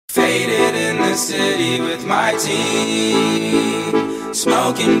Faded in the city with my team,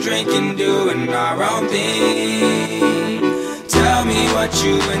 smoking, drinking, doing our own thing. Tell me what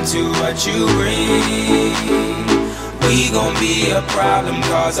you into, what you bring. We gon' be a problem,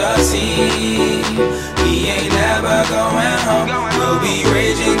 cause a scene. We ain't never going home. We'll be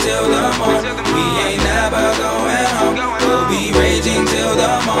raging till the morning. We ain't never going home. We'll be raging till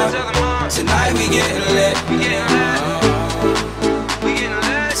the morning. Tonight we getting lit.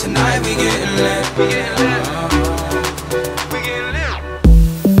 Tonight we getting lit.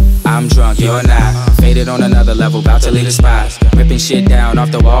 I'm drunk, you're not. Faded on another level, about to leave the spot. Ripping shit down off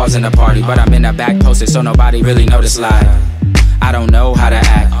the walls in the party, but I'm in the back posted, so nobody really noticed live. I don't know how to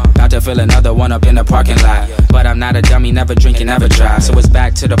act. About to fill another one up in the parking lot. But I'm not a dummy, never drinking, never drive. So it's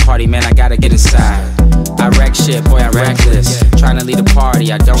back to the party, man, I gotta get inside. I wreck shit, boy, I'm reckless. Tryna lead a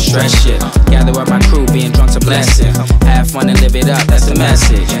party, I don't stress shit. Gather up my crew, being drunk's a blessing. Have fun and live it up, that's the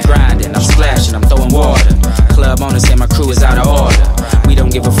message. Grinding, I'm splashing, I'm throwing water. Club owners say my crew is out of order. We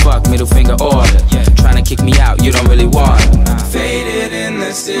don't give a fuck, middle finger order. Tryna kick me out, you don't really want it. Faded in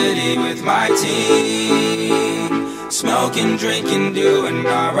the city with my team, smoking, drinking, doing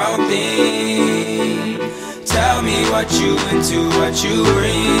our own thing. Tell me what you into, what you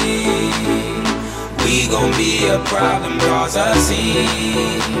bring. We gon' be a problem, cause a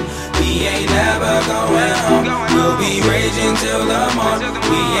scene. We ain't never going home. We'll be raging till the morning.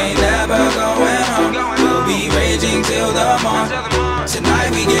 We ain't never going home. We'll be raging till the morning.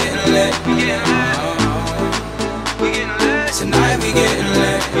 Tonight we getting lit. Tonight we getting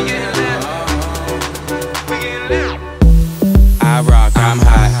lit. I rock, I'm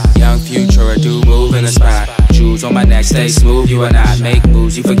hot. Young Futura, do move in the spot. Jewels on my neck, stay smooth, you and I make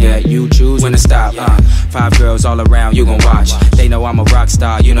moves, you forget, you choose when to stop. 5 girls all around, you gon' watch. They know I'm a rock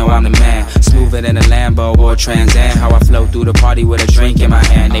star, you know I'm the man. Smoother than a Lambo or a Trans Am. How I flow through the party with a drink in my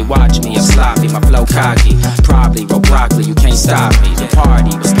hand. They watch me, I'm sloppy, my flow cocky. Probably roll broccoli, you can't stop me. The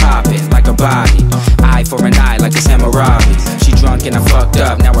party was popping like a body. Eye for an eye like it's Hammurabi. She drunk and I fucked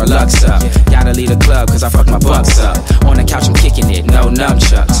up, now her luck's up. Gotta leave the club cause I fucked my bucks up. On the couch I'm kicking it, no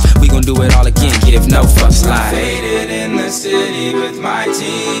nunchucks. We gon' do it all again, give no fucks like. Faded in the city with my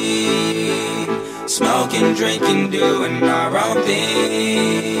team, smoking, drinking, doing our own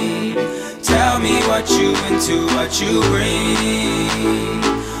thing. Tell me what you into, what you bring.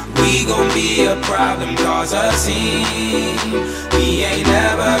 We gon' be a problem, cause a scene. We ain't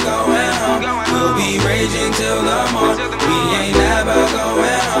never going home. We'll be raging till the morning. We ain't never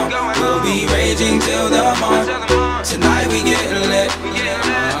going home. We'll be raging till the morning. Tonight we getting lit.